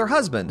the boat with her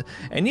husband.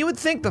 And you would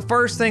think the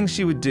first thing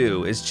she would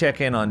do is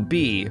check in on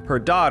B, her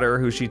daughter,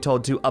 who she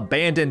told to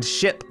abandon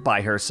ship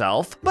by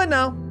herself. But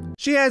no,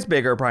 she has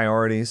bigger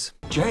priorities.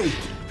 Jade!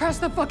 Press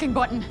the fucking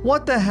button.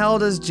 What the hell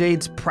does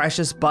Jade's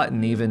precious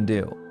button even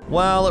do?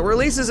 Well, it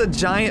releases a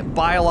giant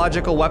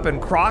biological weapon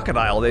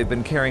crocodile they've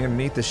been carrying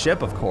underneath the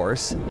ship, of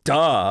course.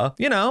 Duh.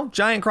 You know,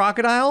 giant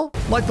crocodile,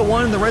 like the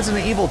one in the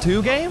Resident Evil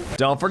 2 game.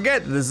 Don't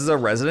forget, this is a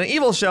Resident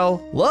Evil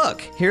show.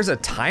 Look, here's a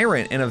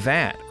tyrant in a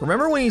vat.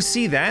 Remember when you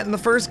see that in the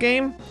first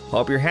game?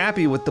 Hope you're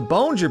happy with the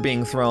bones you're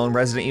being thrown,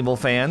 Resident Evil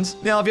fans.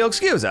 Now, if you'll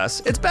excuse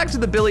us, it's back to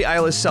the Billie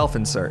Eilish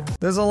self-insert.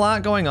 There's a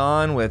lot going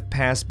on with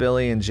past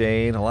Billy and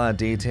Jade, a lot of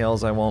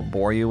details I won't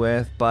bore you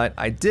with, but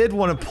I did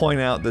want to point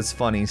out this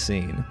funny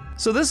scene.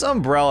 So this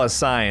Umbrella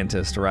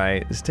scientist,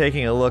 right, is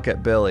taking a look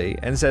at Billy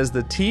and says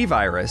the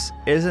T-virus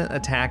isn't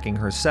attacking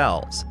her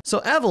cells. So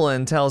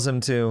Evelyn tells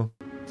him to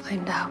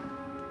find out.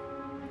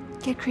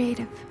 Get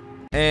creative.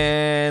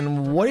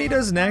 And what he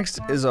does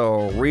next is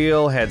a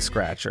real head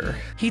scratcher.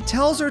 He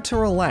tells her to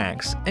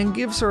relax and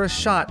gives her a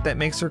shot that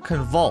makes her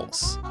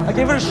convulse. I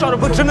gave her a shot of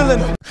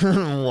adrenaline.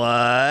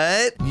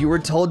 What? You were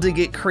told to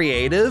get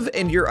creative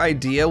and your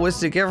idea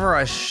was to give her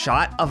a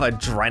shot of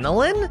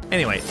adrenaline?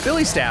 Anyway,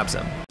 Billy stabs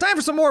him. Time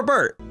for some more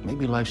Bert.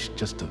 Maybe life's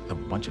just a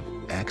bunch of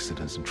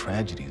accidents and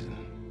tragedies, and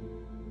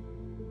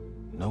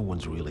no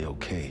one's really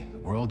okay.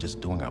 We're all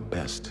just doing our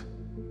best.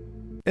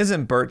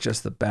 Isn't Bert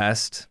just the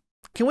best?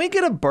 Can we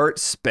get a Bert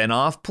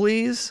spinoff,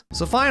 please?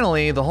 So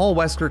finally, the whole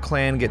Wesker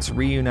clan gets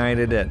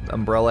reunited at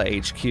Umbrella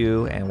HQ,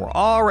 and we're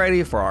all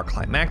ready for our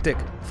climactic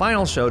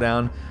final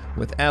showdown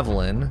with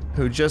Evelyn,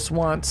 who just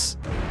wants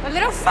a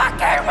little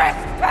fucking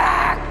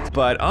respect!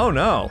 But oh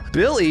no,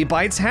 Billy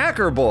bites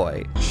Hacker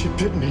Boy. She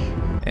bit me.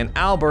 And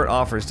Albert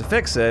offers to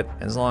fix it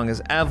as long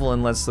as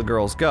Evelyn lets the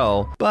girls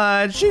go,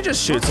 but she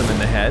just shoots him in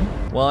the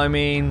head. Well, I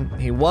mean,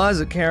 he was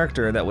a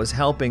character that was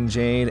helping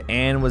Jade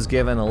and was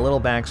given a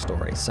little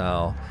backstory,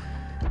 so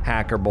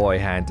Hacker Boy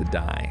had to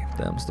die.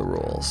 Them's the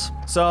rules.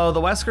 So the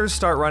Weskers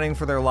start running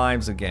for their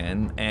lives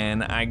again,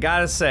 and I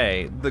gotta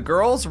say, the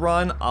girls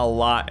run a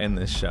lot in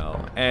this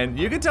show, and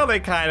you can tell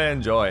they kinda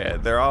enjoy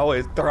it. They're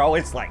always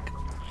like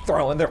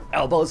throwing their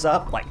elbows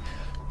up, like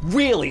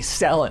really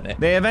selling it.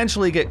 They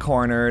eventually get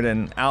cornered,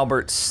 and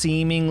Albert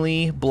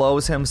seemingly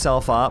blows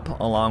himself up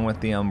along with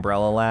the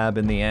Umbrella Lab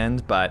in the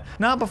end, but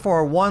not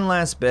before one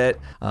last bit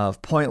of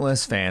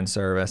pointless fan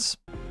service.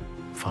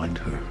 Find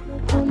her.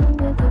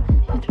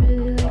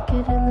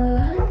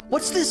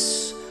 What's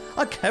this?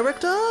 A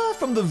character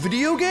from the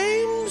video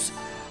games?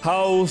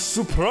 How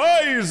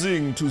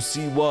surprising to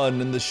see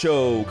one in the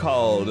show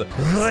called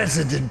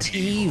Resident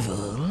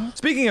Evil.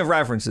 Speaking of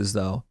references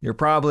though, you're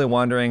probably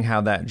wondering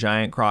how that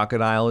giant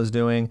crocodile is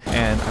doing,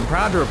 and I'm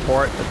proud to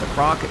report that the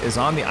croc is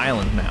on the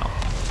island now.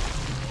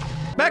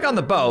 Back on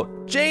the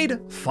boat, Jade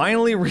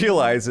finally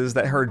realizes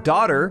that her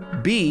daughter,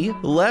 B,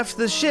 left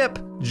the ship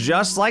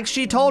just like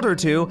she told her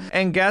to,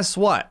 and guess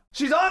what?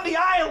 She's on the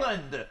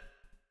island!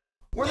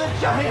 Where the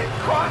giant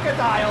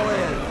crocodile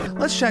is!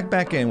 Let's check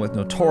back in with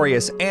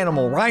notorious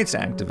animal rights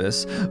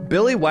activist,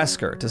 Billy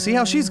Wesker, to see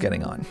how she's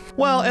getting on.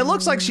 Well, it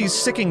looks like she's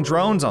sicking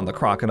drones on the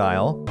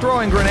crocodile,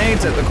 throwing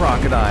grenades at the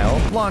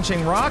crocodile,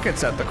 launching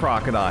rockets at the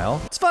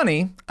crocodile. It's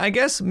funny, I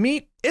guess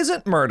meat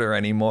isn't murder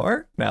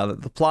anymore, now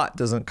that the plot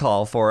doesn't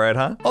call for it,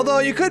 huh? Although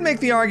you could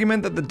make the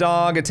argument that the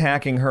dog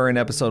attacking her in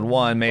episode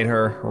 1 made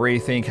her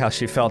rethink how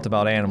she felt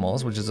about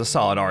animals, which is a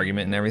solid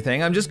argument and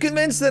everything. I'm just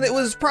convinced that it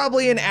was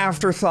probably an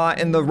afterthought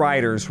in the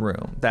writer's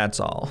room, that's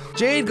all.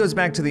 Jade goes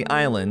back to the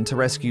island to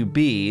rescue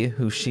B,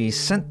 who she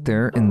sent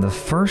there in the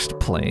first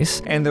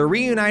place, and they're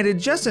reunited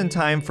just in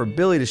time for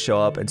Billy to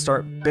show up and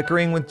start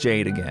bickering with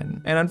Jade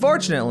again. And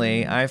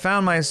unfortunately, I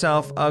found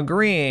myself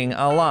agreeing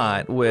a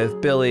lot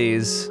with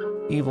Billy's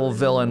evil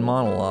villain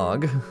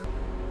monologue.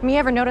 You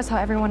ever notice how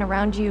everyone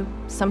around you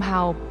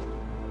somehow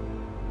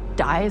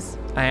dies?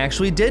 I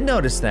actually did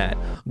notice that.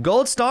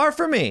 Gold star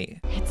for me.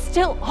 It's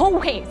still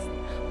always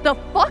the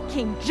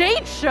fucking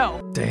Jade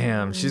show.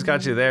 Damn, she's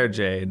got you there,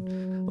 Jade.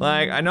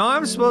 Like, I know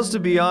I'm supposed to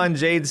be on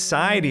Jade's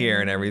side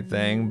here and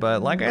everything,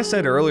 but like I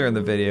said earlier in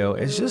the video,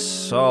 it's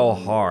just so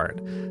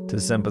hard to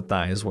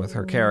sympathize with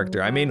her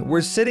character. I mean,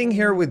 we're sitting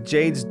here with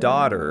Jade's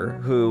daughter,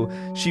 who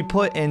she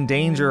put in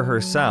danger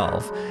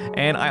herself,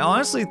 and I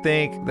honestly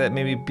think that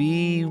maybe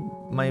B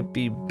might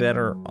be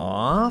better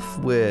off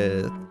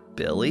with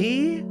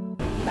Billy?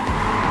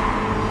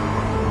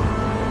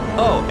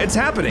 Oh, it's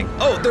happening.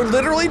 Oh, they're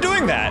literally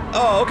doing that.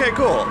 Oh, okay,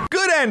 cool.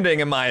 Good ending,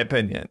 in my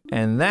opinion.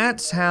 And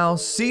that's how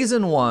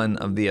season 1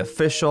 of the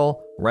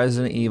official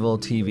Resident Evil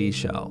TV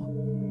show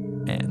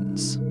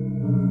ends.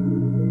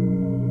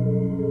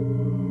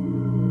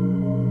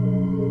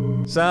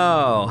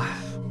 So,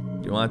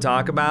 do you want to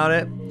talk about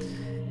it?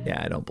 Yeah,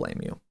 I don't blame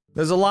you.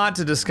 There's a lot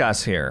to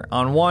discuss here.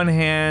 On one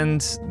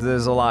hand,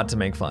 there's a lot to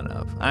make fun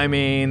of. I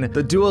mean,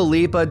 the Dua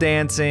Lipa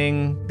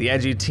dancing, the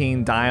edgy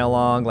teen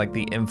dialogue, like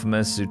the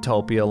infamous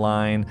Zootopia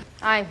line.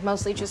 I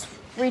mostly just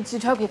read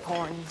Zootopia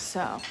porn,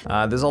 so.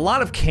 There's a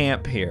lot of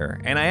camp here,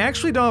 and I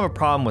actually don't have a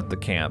problem with the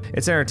camp.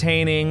 It's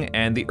entertaining,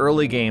 and the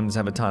early games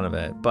have a ton of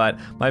it. But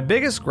my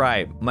biggest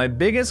gripe, my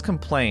biggest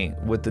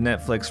complaint with the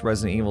Netflix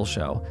Resident Evil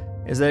show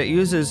is that it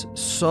uses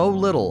so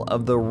little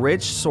of the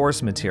rich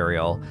source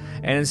material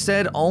and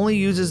instead only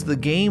uses the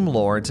game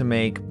lore to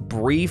make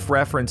brief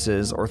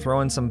references or throw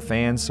in some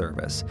fan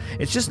service.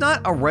 It's just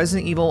not a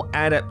Resident Evil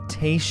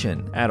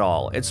adaptation at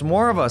all. It's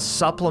more of a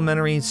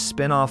supplementary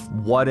spin-off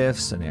what-if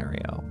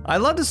scenario. I'd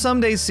love to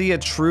someday see a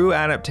true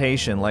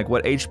adaptation like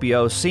what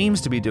HBO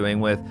seems to be doing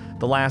with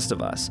The Last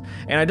of Us.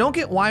 And I don't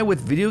get why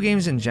with video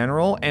games in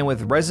general, and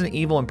with Resident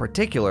Evil in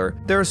particular,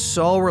 they're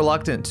so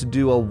reluctant to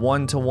do a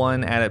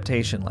one-to-one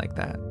adaptation like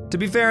that. To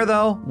be fair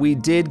though, we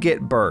did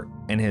get Bert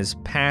and his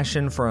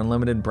passion for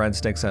unlimited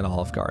breadsticks at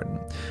Olive Garden.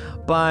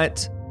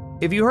 But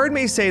if you heard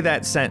me say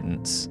that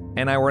sentence,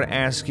 and I were to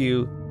ask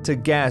you to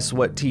guess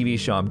what TV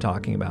show I'm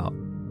talking about,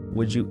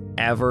 would you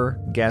ever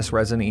guess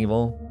Resident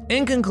Evil?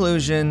 In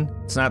conclusion,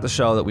 it's not the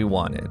show that we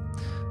wanted,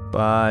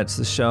 but it's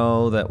the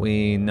show that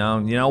we know.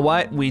 You know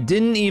what? We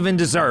didn't even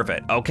deserve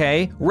it,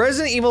 okay?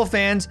 Resident Evil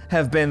fans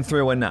have been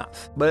through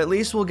enough, but at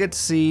least we'll get to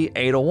see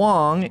Ada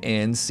Wong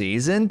in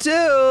season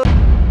 2.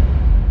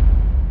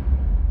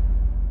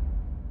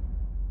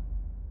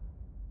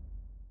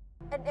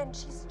 And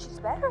she's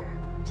better.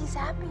 She's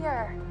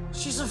happier.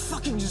 She's a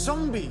fucking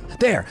zombie.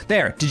 There,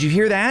 did you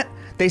hear that?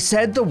 They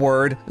said the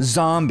word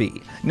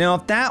zombie. Now,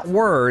 if that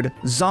word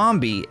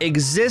zombie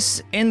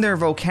exists in their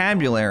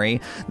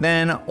vocabulary,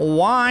 then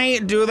why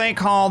do they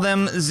call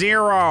them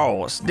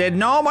zeros? Did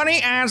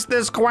nobody ask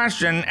this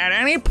question at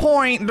any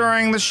point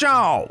during the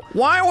show?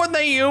 Why would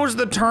they use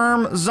the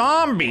term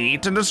zombie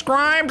to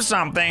describe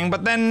something,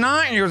 but then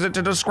not use it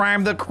to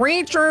describe the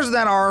creatures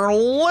that are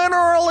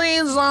literally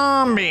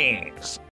zombies?